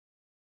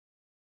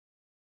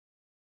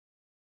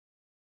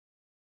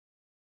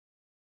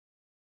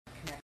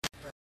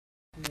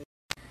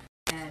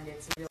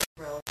It's a real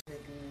thrill to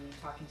be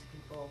talking to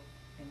people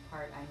in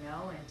part I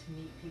know and to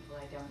meet people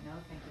I don't know.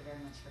 Thank you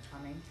very much for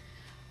coming.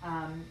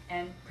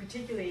 And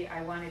particularly,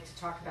 I wanted to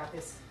talk about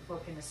this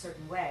book in a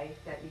certain way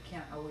that you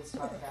can't always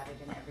talk about it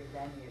in every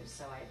venue,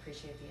 so I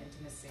appreciate the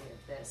intimacy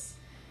of this.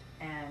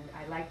 And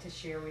I'd like to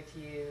share with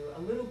you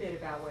a little bit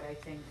about what I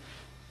think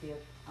the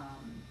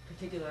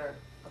particular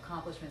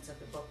accomplishments of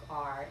the book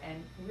are,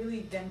 and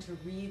really then to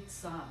read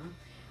some,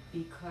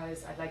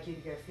 because I'd like you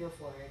to get a feel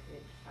for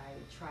it. I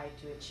tried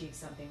to achieve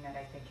something that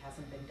I think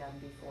hasn't been done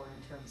before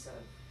in terms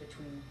of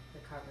between the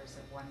covers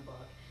of one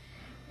book.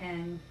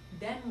 And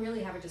then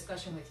really have a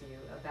discussion with you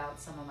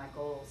about some of my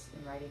goals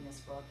in writing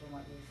this book and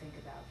what you think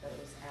about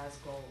those as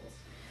goals.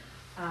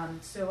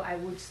 So I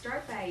would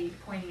start by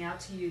pointing out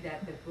to you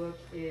that the book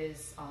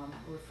is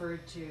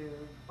referred to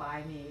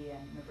by me,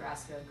 and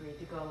Nebraska agreed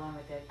to go along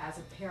with it, as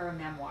a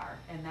paramemoir.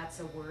 And that's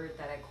a word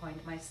that I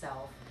coined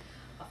myself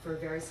for a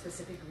very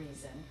specific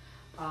reason.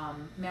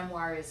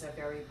 Memoir is a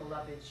very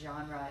beloved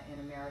genre in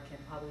American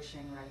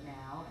publishing right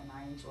now, and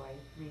I enjoy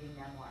reading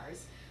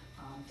memoirs.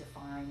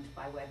 Defined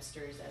by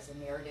Webster's as a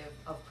narrative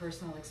of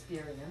personal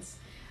experience.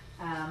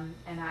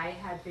 And I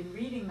had been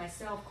reading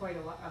myself quite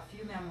a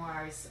few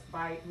memoirs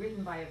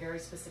written by a very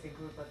specific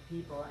group of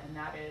people, and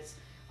that is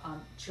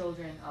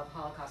children of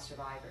Holocaust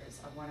survivors.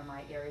 One of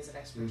my areas of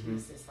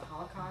expertise is the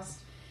Holocaust,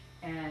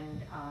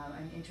 and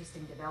an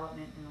interesting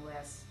development in the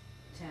last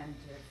 10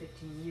 to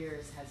 15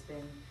 years has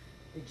been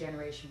the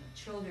generation of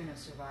children of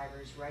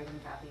survivors writing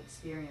about the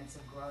experience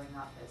of growing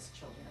up as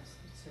children of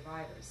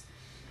survivors.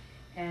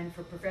 And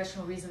for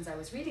professional reasons, I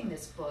was reading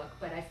this book,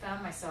 but I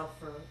found myself,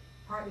 for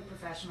partly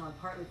professional and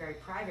partly very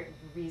private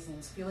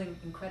reasons, feeling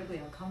incredibly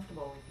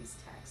uncomfortable with these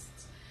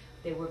texts.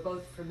 They were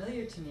both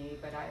familiar to me,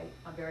 but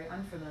I'm very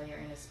unfamiliar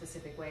in a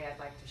specific way I'd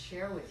like to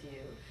share with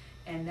you.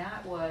 And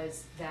that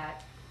was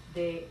that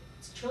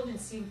children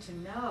seemed to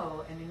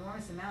know an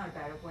enormous amount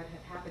about what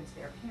had happened to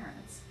their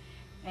parents.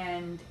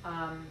 And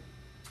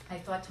I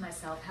thought to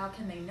myself, how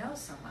can they know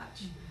so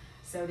much?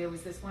 So there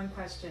was this one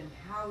question,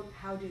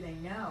 how do they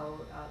know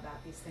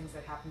about these things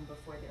that happened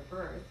before their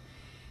birth?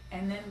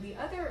 And then the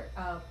other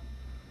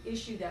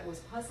issue that was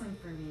puzzling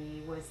for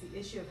me was the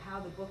issue of how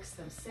the books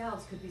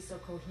themselves could be so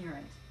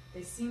coherent.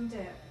 They seemed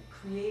to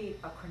create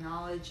a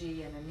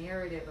chronology and a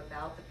narrative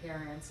about the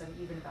parents and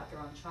even about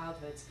their own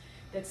childhoods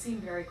that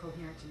seemed very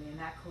coherent to me, and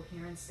that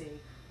coherency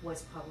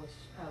was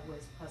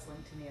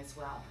puzzling to me as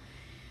well.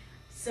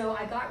 So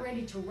I got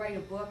ready to write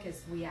a book,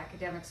 as we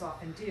academics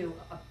often do,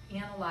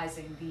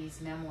 analyzing these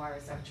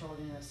memoirs of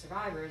children of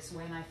survivors,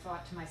 when I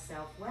thought to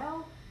myself,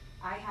 well,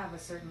 I have a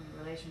certain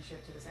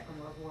relationship to the Second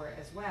World War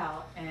as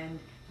well, and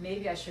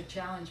maybe I should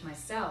challenge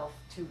myself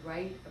to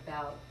write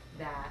about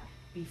that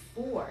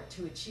before,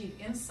 to achieve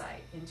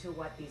insight into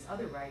what these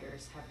other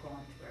writers have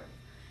gone through.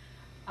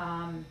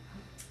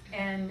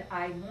 And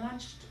I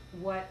launched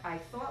what I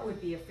thought would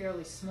be a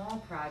fairly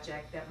small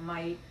project that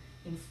might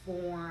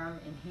inform,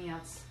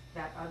 enhance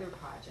that other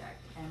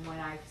project. And when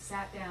I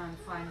sat down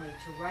finally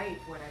to write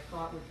what I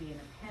thought would be an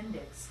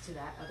appendix to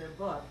that other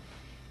book,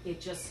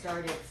 it just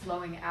started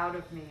flowing out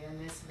of me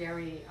in this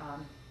very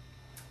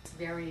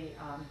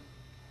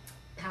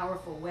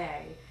powerful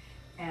way.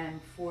 And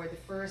for the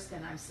first,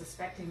 and I'm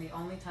suspecting the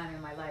only time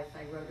in my life,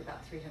 I wrote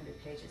about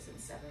 300 pages in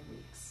 7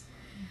 weeks.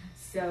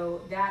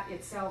 So that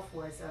itself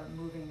was a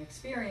moving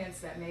experience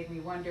that made me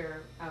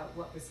wonder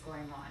what was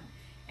going on.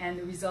 And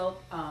the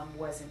result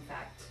was, in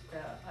fact,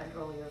 an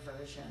earlier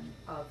version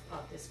of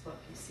this book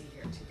you see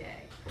here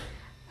today.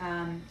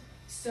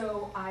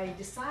 So I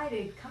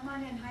decided, come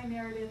on in, hi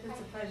Meredith, it's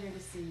a pleasure to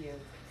see you.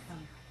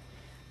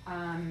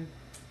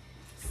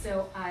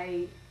 So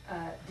I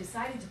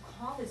decided to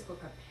call this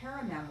book a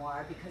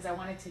paramemoir because I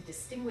wanted to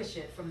distinguish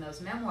it from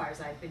those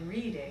memoirs I'd been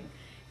reading.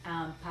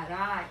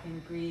 Para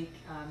in Greek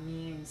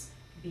means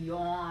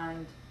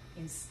beyond,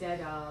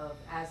 instead of,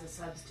 as a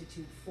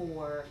substitute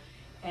for.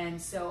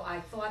 And so I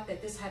thought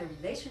that this had a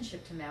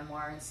relationship to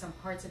memoir, and some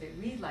parts of it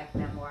read like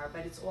memoir,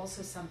 but it's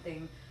also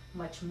something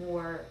much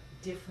more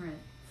different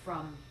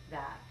from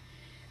that.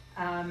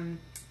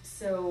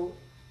 So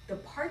the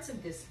parts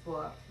of this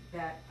book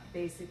that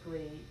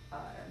basically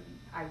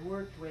I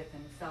worked with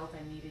and felt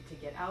I needed to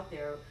get out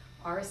there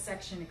are a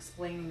section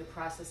explaining the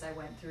process I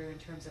went through in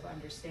terms of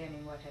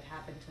understanding what had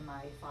happened to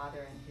my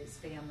father and his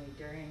family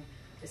during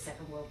the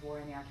Second World War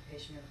and the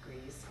occupation of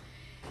Greece.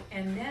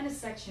 And then a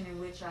section in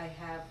which I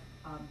have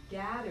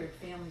gathered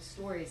family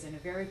stories in a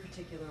very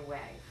particular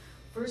way.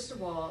 First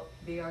of all,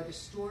 they are the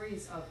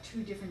stories of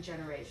two different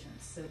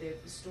generations. So they're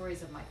the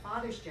stories of my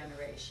father's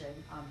generation.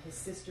 His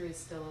sister is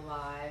still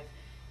alive,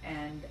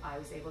 and I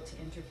was able to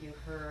interview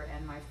her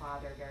and my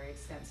father very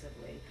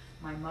extensively.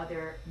 My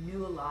mother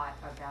knew a lot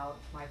about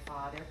my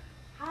father.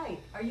 Hi,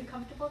 are you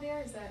comfortable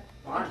there? Is that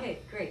okay?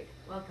 Great,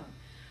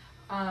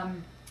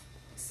 welcome.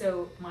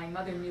 So my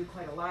mother knew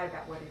quite a lot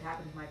about what had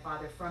happened to my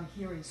father from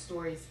hearing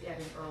stories at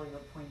an earlier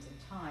point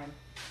in time.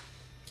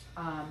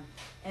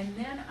 And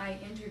then I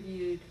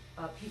interviewed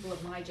people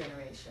of my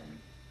generation.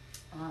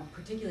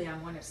 Particularly,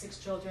 I'm one of 6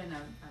 children.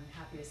 I'm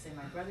happy to say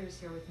my brother is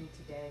here with me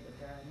today, but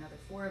there are another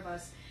 4 of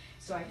us.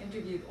 So I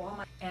interviewed all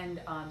my, and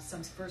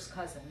some first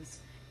cousins,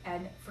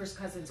 and first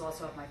cousins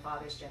also of my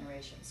father's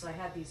generation. So I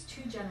had these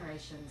 2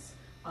 generations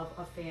of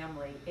a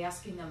family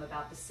asking them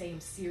about the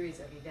same series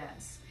of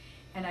events.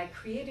 And I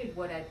created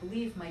what I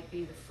believe might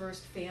be the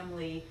first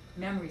family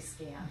memory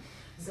scan.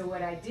 So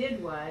what I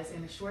did was,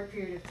 in a short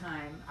period of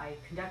time, I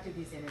conducted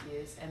these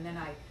interviews, and then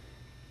I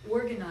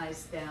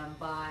organized them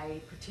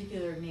by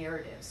particular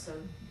narratives,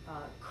 so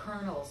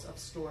kernels of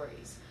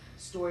stories.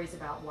 Stories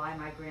about why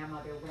my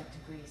grandmother went to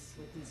Greece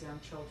with these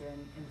young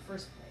children in the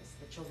first place.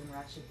 The children were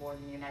actually born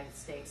in the United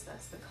States.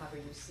 That's the cover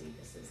you see.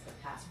 This is the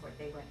passport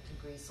they went to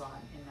Greece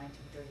on in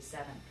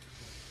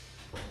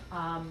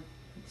 1937.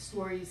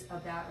 Stories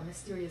about a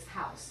mysterious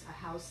house, a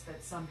house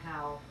that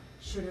somehow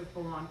should have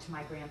belonged to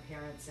my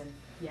grandparents and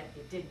yet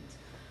it didn't.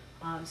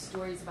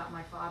 Stories about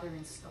my father in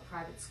a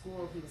private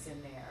school he was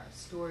in there.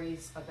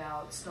 Stories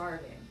about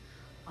starving.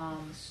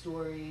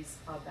 Stories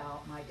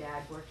about my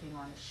dad working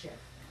on a ship.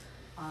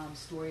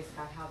 Stories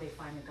about how they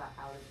finally got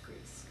out of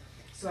Greece.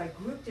 So I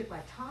grouped it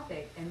by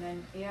topic, and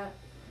then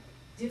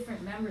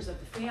different members of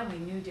the family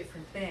knew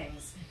different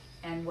things,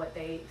 and what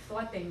they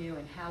thought they knew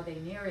and how they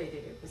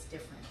narrated it was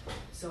different.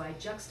 So I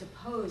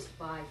juxtaposed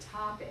by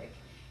topic,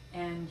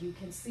 and you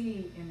can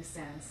see, in a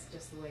sense,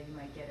 just the way you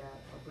might get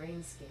a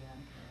brain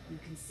scan, you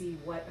can see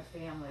what a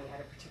family at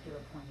a particular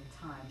point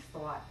in time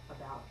thought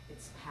about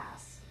its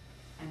past.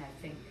 And I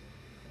think,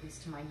 at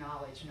least to my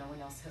knowledge, no one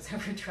else has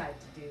ever tried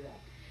to do that.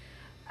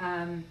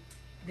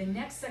 The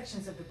next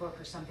sections of the book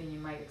are something you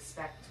might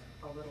expect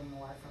a little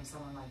more from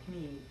someone like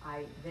me.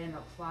 I then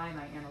apply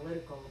my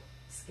analytical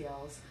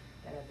skills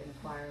that I've been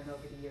acquiring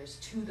over the years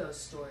to those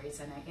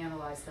stories, and I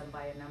analyze them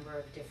by a number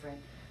of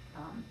different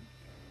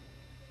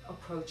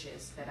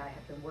approaches that I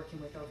have been working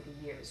with over the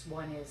years.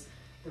 One is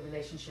the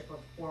relationship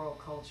of oral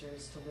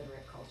cultures to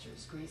literate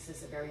cultures. Greece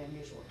is a very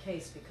unusual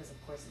case because,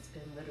 of course, it's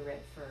been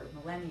literate for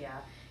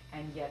millennia,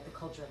 and yet the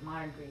culture of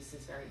modern Greece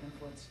is very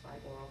influenced by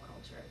oral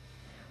culture.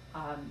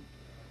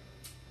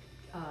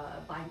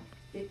 By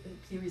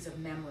theories of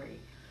memory,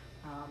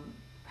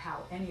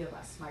 how any of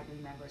us might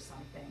remember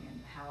something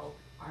and how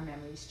our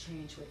memories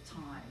change with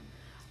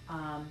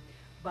time.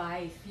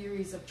 By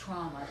theories of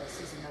trauma, this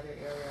is another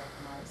area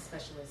of my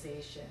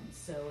specialization,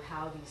 so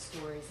how these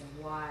stories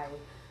and why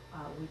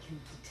we can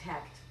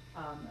detect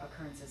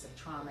occurrences of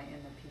trauma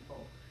in the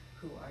people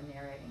who are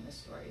narrating the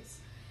stories.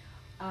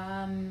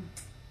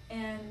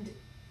 And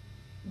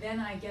then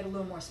I get a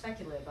little more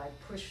speculative. I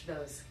push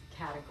those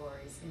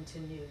categories into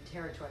new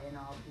territory, and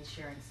I'll be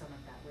sharing some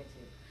of that with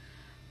you.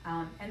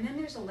 And then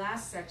there's a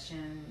last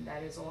section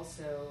that is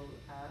also,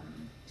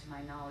 to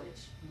my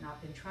knowledge,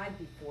 not been tried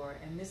before,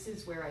 and this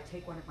is where I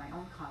take one of my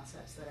own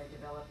concepts that I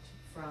developed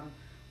from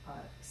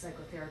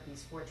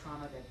psychotherapies for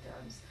trauma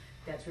victims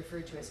that's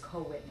referred to as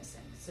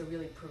co-witnessing. So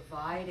really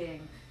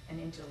providing an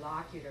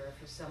interlocutor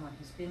for someone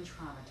who's been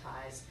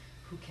traumatized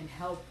who can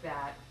help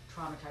that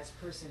traumatized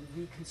person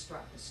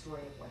reconstruct the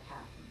story of what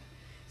happened.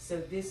 So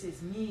this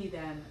is me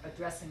then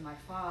addressing my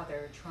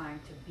father, trying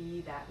to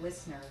be that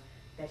listener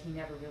that he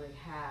never really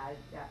had,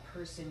 that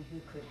person who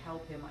could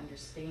help him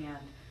understand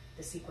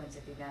the sequence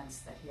of events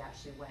that he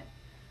actually went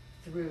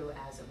through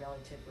as a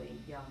relatively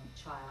young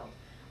child.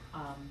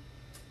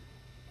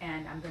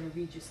 And I'm going to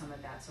read you some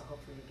of that, so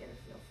hopefully you get a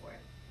feel for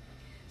it.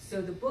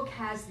 So the book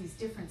has these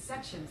different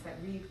sections that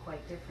read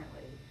quite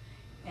differently.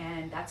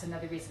 And that's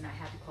another reason I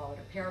had to call it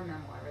a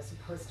paramemoir as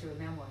opposed to a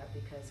memoir,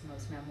 because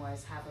most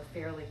memoirs have a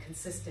fairly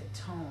consistent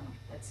tone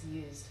that's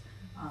used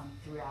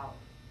throughout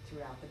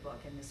the book,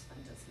 and this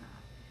one does not.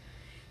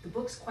 The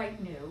book's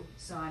quite new,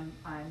 so I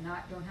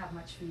don't have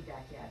much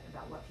feedback yet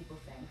about what people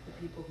think. The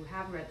people who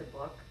have read the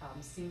book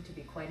seem to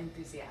be quite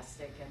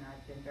enthusiastic, and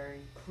I've been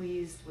very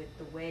pleased with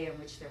the way in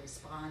which they're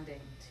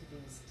responding to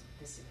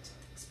this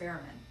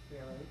experiment,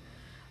 really.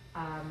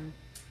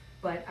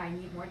 But I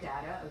need more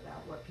data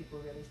about what people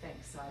really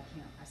think, so I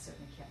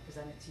certainly can't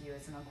present it to you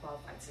as an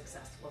unqualified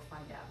success. We'll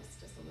find out. It's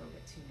just a little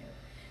bit too new.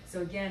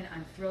 So again,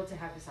 I'm thrilled to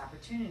have this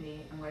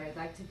opportunity, and what I'd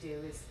like to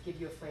do is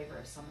give you a flavor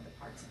of some of the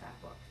parts of that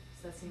book.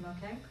 Does that seem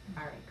okay?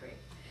 All right, great.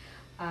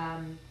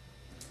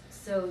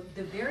 So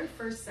the very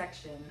first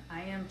section,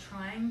 I am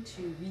trying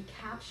to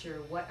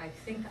recapture what I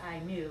think I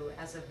knew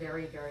as a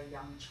very, very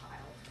young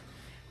child.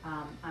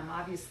 I'm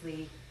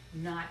obviously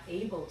not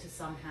able to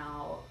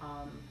somehow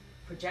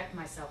project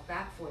myself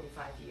back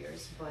 45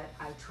 years, but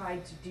I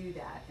tried to do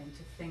that and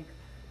to think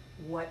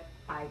what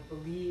I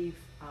believe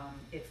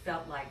it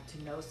felt like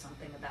to know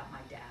something about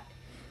my dad.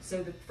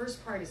 So the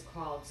first part is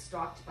called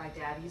Stalked by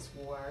Daddy's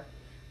War,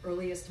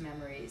 Earliest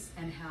Memories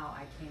and How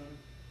I Came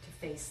to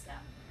Face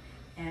Them.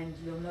 And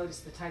you'll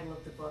notice the title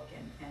of the book,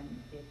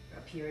 and it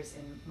appears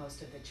in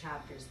most of the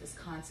chapters. This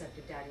concept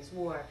of Daddy's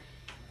War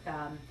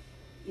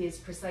is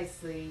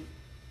precisely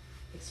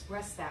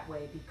expressed that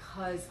way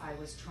because I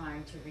was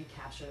trying to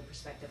recapture the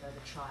perspective of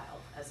a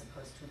child as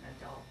opposed to an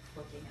adult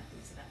looking at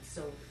these events.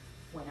 So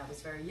when I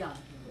was very young,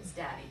 he was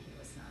Daddy, he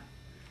was not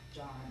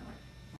John or